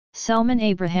Selman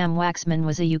Abraham Waksman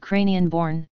was a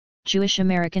Ukrainian-born,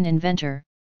 Jewish-American inventor,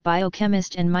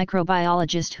 biochemist and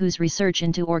microbiologist whose research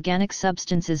into organic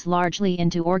substances, largely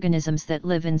into organisms that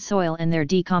live in soil and their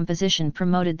decomposition,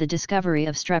 promoted the discovery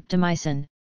of streptomycin,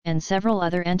 and several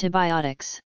other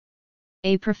antibiotics.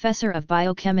 A professor of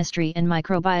biochemistry and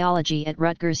microbiology at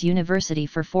Rutgers University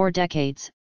for 4 decades,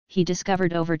 he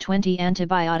discovered over 20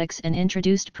 antibiotics and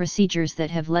introduced procedures that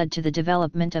have led to the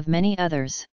development of many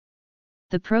others.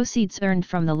 The proceeds earned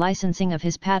from the licensing of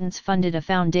his patents funded a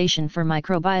foundation for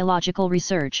microbiological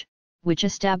research, which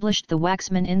established the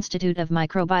Waksman Institute of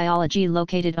Microbiology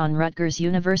located on Rutgers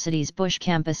University's Busch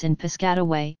campus in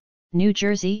Piscataway, New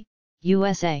Jersey,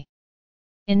 USA.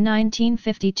 In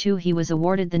 1952 he was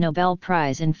awarded the Nobel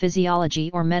Prize in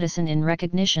Physiology or Medicine in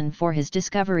recognition for his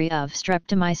discovery of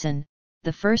streptomycin,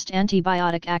 the first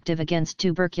antibiotic active against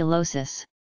tuberculosis.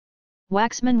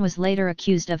 Waksman was later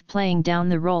accused of playing down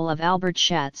the role of Albert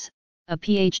Schatz, a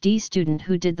PhD student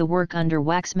who did the work under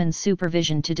Waksman's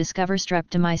supervision to discover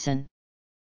streptomycin.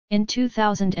 In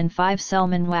 2005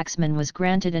 Selman Waksman was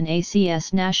granted an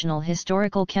ACS National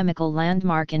Historical Chemical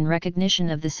Landmark in recognition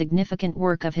of the significant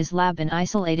work of his lab in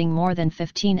isolating more than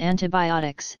 15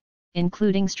 antibiotics,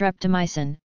 including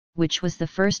streptomycin, which was the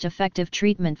first effective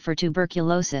treatment for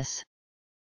tuberculosis.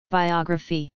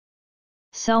 Biography.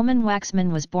 Selman Waksman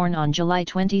was born on July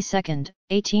 22,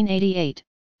 1888,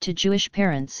 to Jewish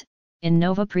parents, in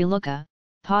Nova Priluka,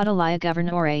 Podolaya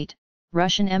Governorate,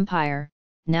 Russian Empire,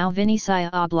 now Vinnytsia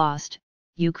Oblast,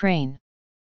 Ukraine.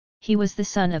 He was the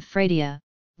son of Fredia,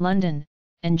 London,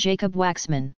 and Jacob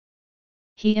Waksman.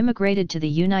 He immigrated to the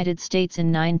United States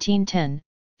in 1910,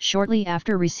 shortly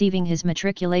after receiving his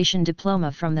matriculation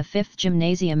diploma from the 5th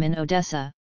Gymnasium in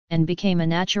Odessa, and became a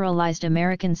naturalized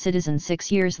American citizen 6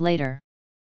 years later.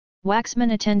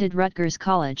 Waksman attended Rutgers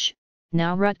College,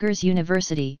 now Rutgers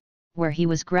University, where he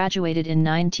was graduated in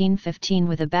 1915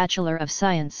 with a Bachelor of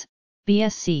Science,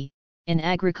 BSc, in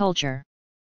agriculture.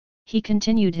 He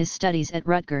continued his studies at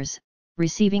Rutgers,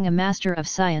 receiving a Master of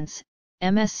Science,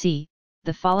 MSc,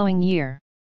 the following year.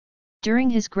 During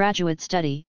his graduate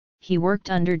study, he worked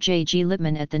under J. G.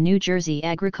 Lippmann at the New Jersey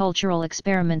Agricultural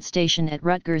Experiment Station at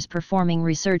Rutgers performing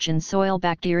research in soil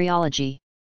bacteriology.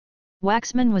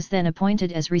 Waksman was then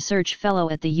appointed as Research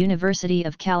Fellow at the University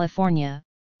of California,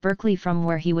 Berkeley, from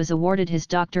where he was awarded his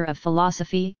Doctor of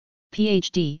Philosophy,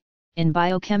 Ph.D., in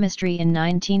biochemistry in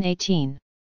 1918.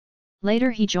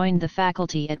 Later he joined the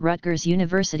faculty at Rutgers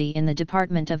University in the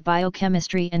Department of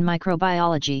Biochemistry and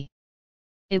Microbiology.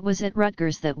 It was at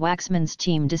Rutgers that Waksman's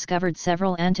team discovered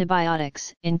several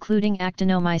antibiotics, including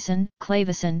actinomycin,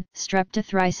 clavicin,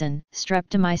 streptothricin,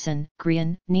 streptomycin,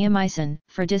 grein, neomycin,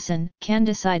 fridicin,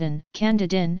 candicidin,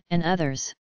 candidin, and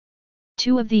others.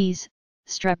 2 of these,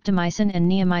 streptomycin and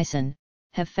neomycin,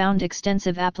 have found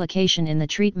extensive application in the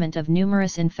treatment of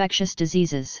numerous infectious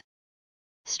diseases.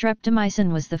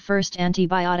 Streptomycin was the first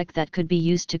antibiotic that could be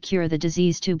used to cure the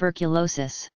disease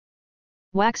tuberculosis.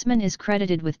 Waksman is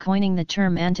credited with coining the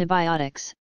term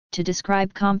antibiotics, to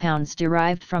describe compounds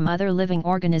derived from other living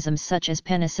organisms such as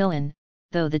penicillin,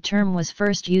 though the term was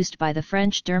first used by the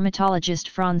French dermatologist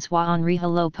François-Henri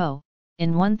Halopo,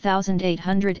 in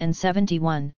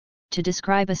 1871, to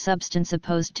describe a substance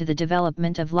opposed to the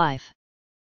development of life.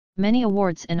 Many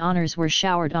awards and honors were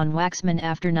showered on Waksman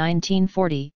after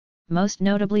 1940, most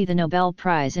notably the Nobel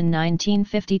Prize in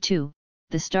 1952,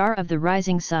 the Star of the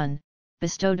Rising Sun,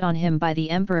 bestowed on him by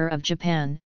the Emperor of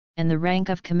Japan, and the rank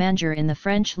of Commander in the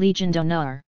French Légion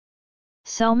d'honneur.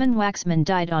 Selman Waksman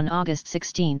died on August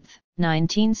 16,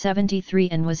 1973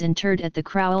 and was interred at the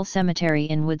Crowell Cemetery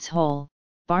in Woods Hole,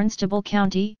 Barnstable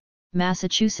County,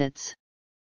 Massachusetts.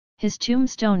 His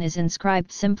tombstone is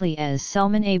inscribed simply as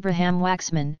Selman Abraham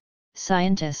Waksman,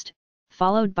 scientist,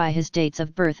 followed by his dates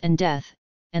of birth and death,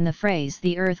 and the phrase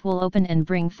 "the earth will open and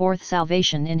bring forth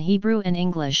salvation" in Hebrew and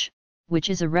English, which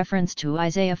is a reference to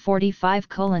Isaiah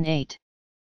 45:8.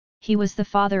 He was the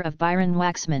father of Byron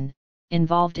Waksman,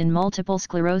 involved in multiple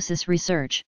sclerosis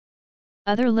research.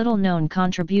 Other little-known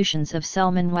contributions of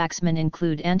Selman Waksman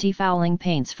include anti-fouling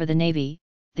paints for the Navy,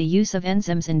 the use of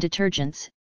enzymes in detergents,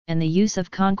 and the use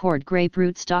of Concord grape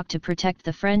rootstock to protect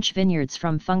the French vineyards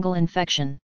from fungal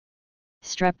infection.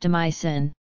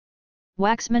 Streptomycin.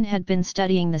 Waksman had been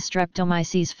studying the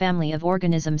Streptomyces family of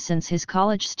organisms since his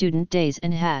college student days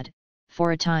and had,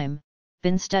 for a time,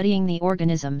 been studying the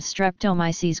organism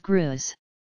Streptomyces grus.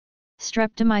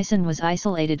 Streptomycin was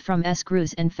isolated from S.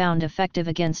 grus and found effective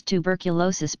against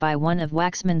tuberculosis by one of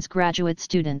Waksman's graduate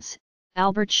students,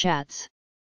 Albert Schatz.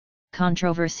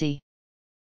 Controversy.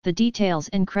 The details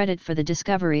and credit for the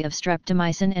discovery of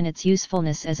streptomycin and its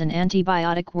usefulness as an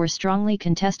antibiotic were strongly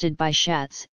contested by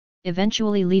Schatz,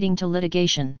 eventually leading to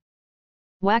litigation.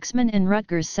 Waksman and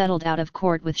Rutgers settled out of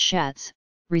court with Schatz,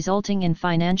 resulting in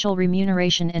financial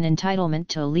remuneration and entitlement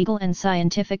to legal and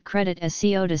scientific credit as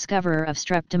co-discoverer of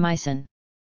streptomycin.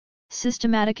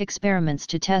 Systematic experiments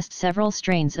to test several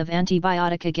strains of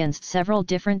antibiotic against several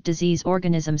different disease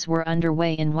organisms were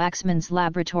underway in Waksman's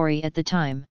laboratory at the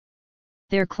time.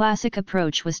 Their classic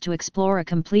approach was to explore a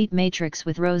complete matrix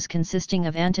with rows consisting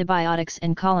of antibiotics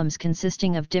and columns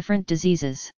consisting of different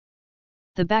diseases.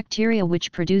 The bacteria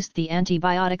which produced the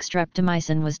antibiotic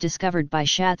streptomycin was discovered by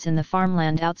Schatz in the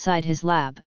farmland outside his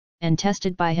lab, and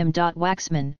tested by him.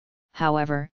 Waksman,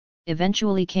 however,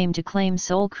 eventually came to claim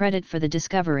sole credit for the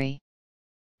discovery.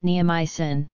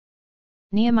 Neomycin.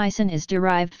 Neomycin is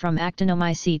derived from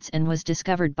actinomycetes and was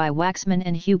discovered by Waksman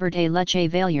and Hubert A.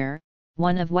 Leche-Valliere,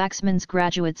 one of Waksman's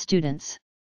graduate students.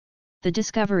 The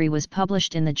discovery was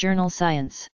published in the journal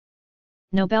Science.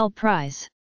 Nobel Prize.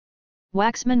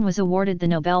 Waksman was awarded the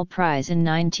Nobel Prize in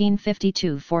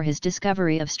 1952 for his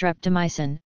discovery of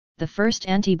streptomycin, the first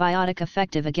antibiotic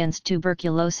effective against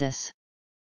tuberculosis.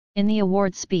 In the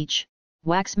award speech,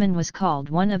 Waksman was called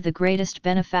one of the greatest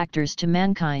benefactors to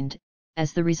mankind,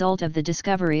 as the result of the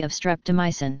discovery of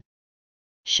streptomycin.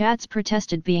 Schatz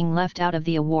protested being left out of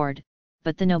the award,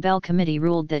 but the Nobel Committee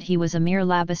ruled that he was a mere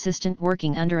lab assistant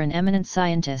working under an eminent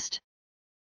scientist.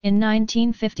 In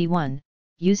 1951,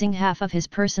 using half of his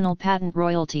personal patent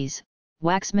royalties,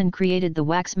 Waksman created the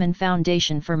Waksman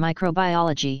Foundation for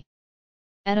Microbiology.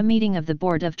 At a meeting of the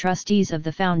Board of Trustees of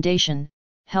the Foundation,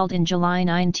 held in July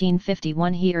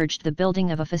 1951, he urged the building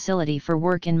of a facility for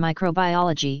work in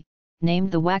microbiology,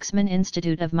 named the Waksman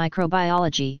Institute of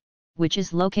Microbiology, which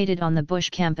is located on the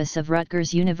Busch campus of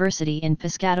Rutgers University in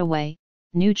Piscataway,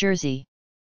 New Jersey.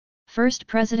 First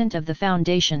president of the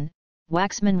foundation,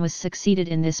 Waksman was succeeded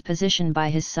in this position by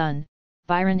his son,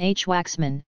 Byron H.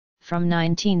 Waksman, from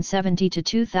 1970 to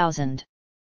 2000.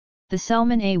 The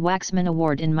Selman A. Waksman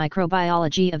Award in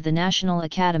Microbiology of the National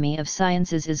Academy of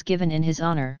Sciences is given in his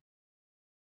honor.